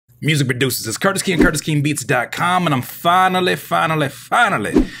Music producers, it's Curtis King, CurtisKingBeats.com, and I'm finally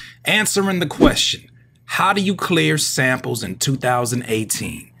answering the question, how do you clear samples in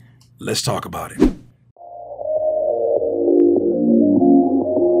 2018? Let's talk about it.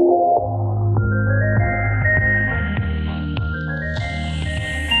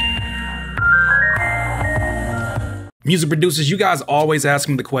 Music producers, you guys always ask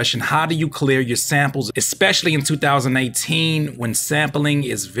me the question, how do you clear your samples, especially in 2018 when sampling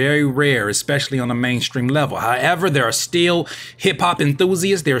is very rare, especially on a mainstream level. However, there are still hip-hop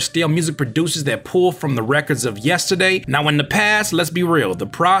enthusiasts, there are still music producers that pull from the records of yesterday. Now, in the past, let's be real, the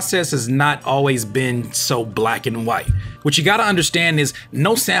process has not always been so black and white. What you gotta understand is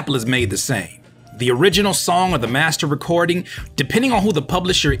no sample is made the same. The original song or the master recording, depending on who the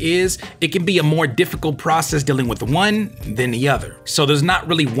publisher is, it can be a more difficult process dealing with one than the other. So there's not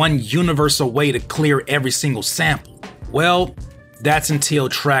really one universal way to clear every single sample. Well, that's until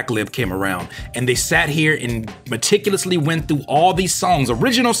TrackLib came around and they sat here and meticulously went through all these songs,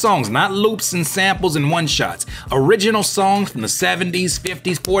 original songs, not loops and samples and one-shots, original songs from the 70s,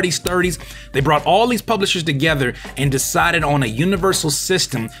 50s, 40s, 30s. They brought all these publishers together and decided on a universal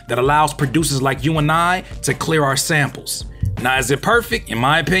system that allows producers like you and I to clear our samples. Now, is it perfect? In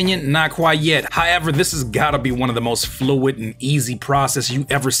my opinion, not quite yet. However, this has got to be one of the most fluid and easy process you've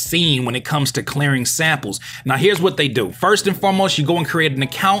ever seen when it comes to clearing samples. Now, here's what they do. First and foremost, you go and create an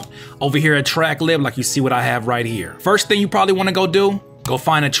account over here at TrackLib, like you see what I have right here. First thing you probably want to go do, go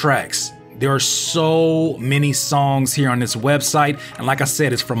find the tracks. There are so many songs here on this website, and like I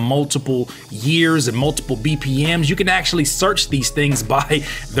said, it's from multiple years and multiple BPMs. You can actually search these things by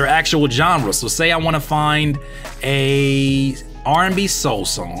their actual genre. So say I want to find a R&B soul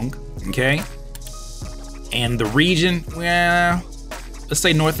song, okay? And the region, well, let's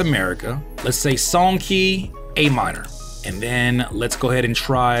say North America. Let's say song key, A minor. And then let's go ahead and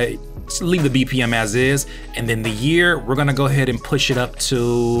try, let's leave the BPM as is. And then the year, we're gonna go ahead and push it up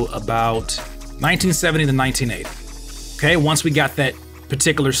to about 1970 to 1980. Okay, once we got that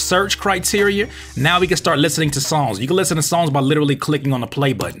particular search criteria, now we can start listening to songs. You can listen to songs by literally clicking on the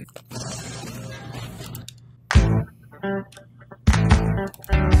play button.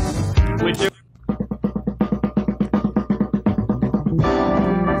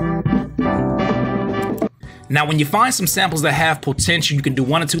 Now, when you find some samples that have potential, you can do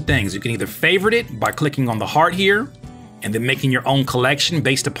one of two things. You can either favorite it by clicking on the heart here and then making your own collection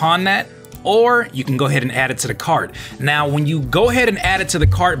based upon that, or you can go ahead and add it to the cart. Now, when you go ahead and add it to the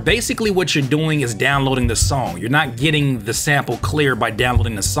cart, basically what you're doing is downloading the song. You're not getting the sample clear by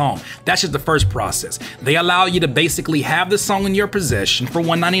downloading the song. That's just the first process. They allow you to basically have the song in your possession for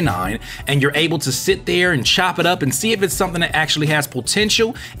 $1.99, and you're able to sit there and chop it up and see if it's something that actually has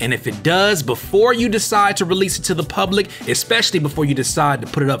potential. And if it does, before you decide to release it to the public, especially before you decide to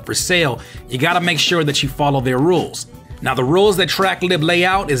put it up for sale, you gotta make sure that you follow their rules. Now, the rules that TrackLib lay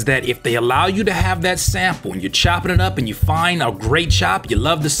out is that if they allow you to have that sample and you're chopping it up and you find a great chop, you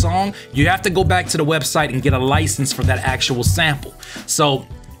love the song, you have to go back to the website and get a license for that actual sample. So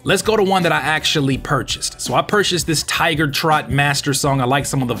let's go to one that I actually purchased. So I purchased this Tiger Trot master song. I like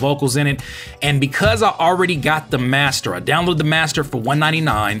some of the vocals in it. And because I already got the master, I downloaded the master for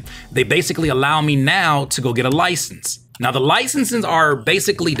 $1.99, they basically allow me now to go get a license. Now, the licenses are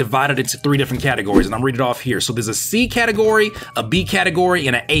basically divided into three different categories, and I'm reading it off here. So there's a C category, a B category,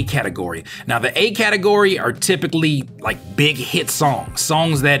 and an A category. Now, the A category are typically like big hit songs.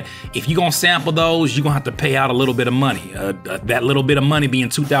 Songs that if you're gonna sample those, you're gonna have to pay out a little bit of money. That little bit of money being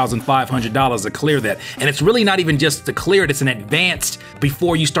 $2,500 to clear that. And it's really not even just to clear it, it's an advanced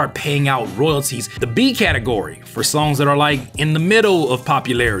before you start paying out royalties. The B category for songs that are like in the middle of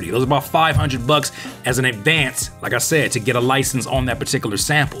popularity, those are about $500 as an advance, like I said, to get a license on that particular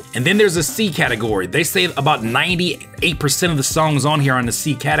sample. And then there's a C category. They say about 98% of the songs on here are in the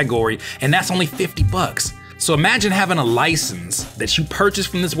C category, and that's only $50. So imagine having a license that you purchased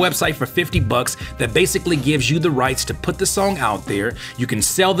from this website for $50 that basically gives you the rights to put the song out there. You can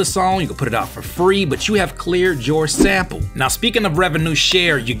sell the song, you can put it out for free, but you have cleared your sample. Now, speaking of revenue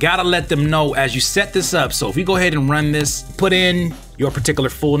share, you gotta let them know as you set this up. So if you go ahead and run this, put in your particular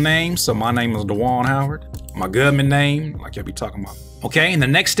full name. So my name is DeJuan Howard. My government name, like you'll be talking about. Okay, and the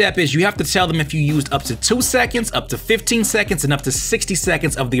next step is you have to tell them if you used up to 2 seconds, up to 15 seconds, and up to 60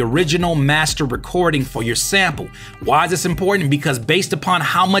 seconds of the original master recording for your sample. Why is this important? Because based upon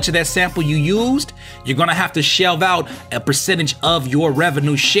how much of that sample you used, you're gonna have to shell out a percentage of your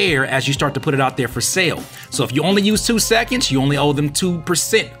revenue share as you start to put it out there for sale. So if you only use 2 seconds, you only owe them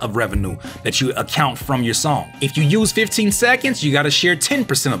 2% of revenue that you account from your song. If you use 15 seconds, you gotta share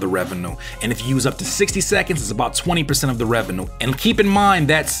 10% of the revenue. And if you use up to 60 seconds, seconds is about 20% of the revenue. And keep in mind,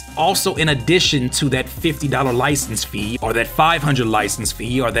 that's also in addition to that $50 license fee, or that $500 license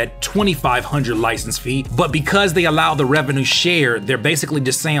fee, or that $2,500 license fee. But because they allow the revenue share, they're basically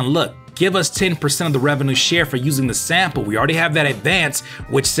just saying, look, give us 10% of the revenue share for using the sample. We already have that advance,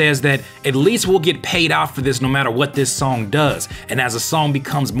 which says that at least we'll get paid out for this no matter what this song does. And as a song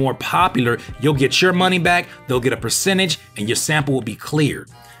becomes more popular, you'll get your money back, they'll get a percentage, and your sample will be cleared.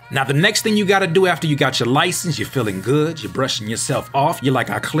 Now, the next thing you gotta do after you got your license, you're feeling good, you're brushing yourself off, you're like,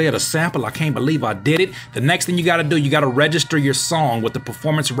 I cleared a sample, I can't believe I did it. The next thing you gotta do, you gotta register your song with the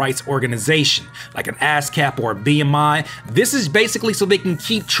performance rights organization, like an ASCAP or a BMI. This is basically so they can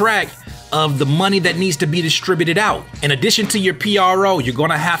keep track of the money that needs to be distributed out. In addition to your PRO, you're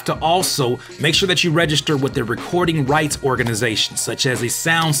gonna have to also make sure that you register with the recording rights organization, such as a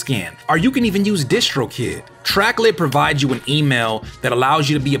SoundScan, or you can even use DistroKid. TrackLib provides you an email that allows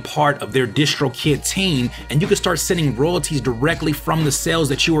you to be a part of their DistroKid team, and you can start sending royalties directly from the sales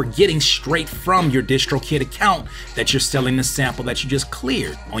that you are getting straight from your DistroKid account that you're selling the sample that you just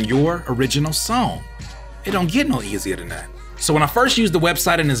cleared on your original song. It don't get no easier than that. So when I first used the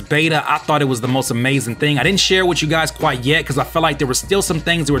website in this beta, I thought it was the most amazing thing. I didn't share with you guys quite yet because I felt like there were still some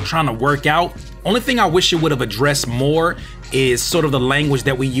things they were trying to work out. Only thing I wish it would have addressed more is sort of the language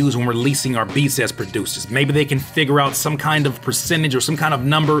that we use when we're releasing our beats as producers. Maybe they can figure out some kind of percentage or some kind of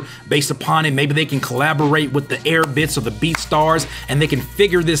number based upon it. Maybe they can collaborate with the Airbits or the BeatStars, and they can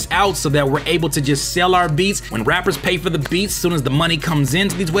figure this out so that we're able to just sell our beats. When rappers pay for the beats, as soon as the money comes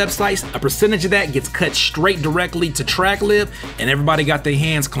into these websites, a percentage of that gets cut straight directly to TrackLib, and everybody got their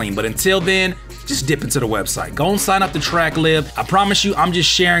hands clean. But until then, just dip into the website. Go and sign up to TrackLib. I promise you, I'm just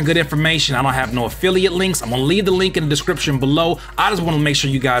sharing good information. I don't have no affiliate links. I'm gonna leave the link in the description below. I just wanna make sure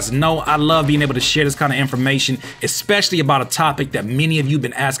you guys know I love being able to share this kind of information, especially about a topic that many of you have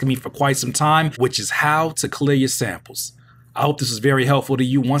been asking me for quite some time, which is how to clear your samples. I hope this was very helpful to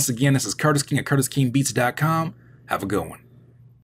you. Once again, this is Curtis King at CurtisKingBeats.com. Have a good one.